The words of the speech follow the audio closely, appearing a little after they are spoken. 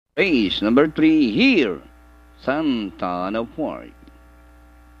Race number 3 here, Santa Ana Park.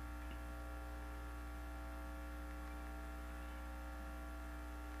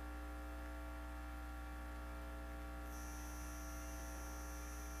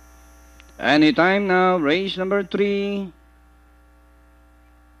 Anytime now, race number 3.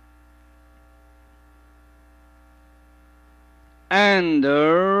 And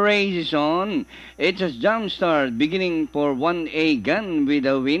the race is on. It's a jump start beginning for 1A Gun with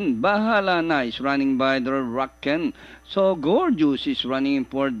a win. Bahala Na is running by the Rocken. So Gorgeous is running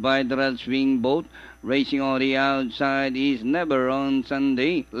forward by the Swing Boat. Racing on the outside is Never on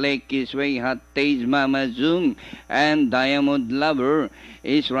Sunday. Lake is Way Hot Taste Mama Zoom. And Diamond Lover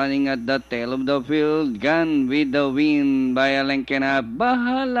is running at the tail of the field. Gun with the win by a length and a half.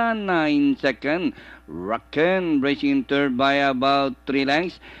 Bahala Na in second. Rockin' racing third by about 3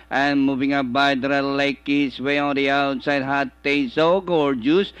 lengths and moving up by the Lake is Way on the outside. Hot Taste So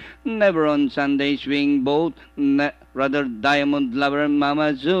Gorgeous. Never on Sunday Swing Boat. Rather Diamond Lover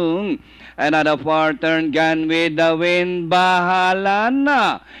Mama Zoom. Another far turn Gun with the win. Bahala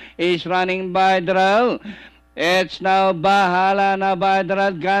Na is running by the It's now Bahala Na by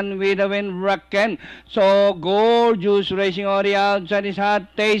the Gun with the win. Rockin' So Gorgeous racing on the outside is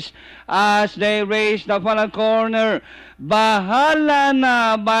Hot Taste as they race the final corner. Bahala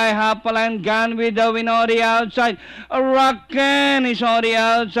Na by Hapalan Gun with the win on the outside. Rockin' is on the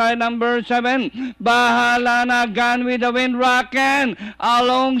outside, number 7. Bahala Na Gun with the win. Rockin' a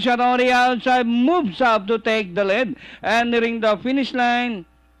long shot on the outside, moves up to take the lead. And nearing the finish line,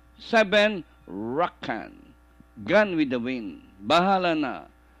 7, Rockin'. Gun with the win. Bahala Na.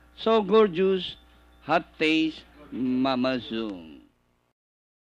 So Gorgeous, Hot Taste, Mama Zoom.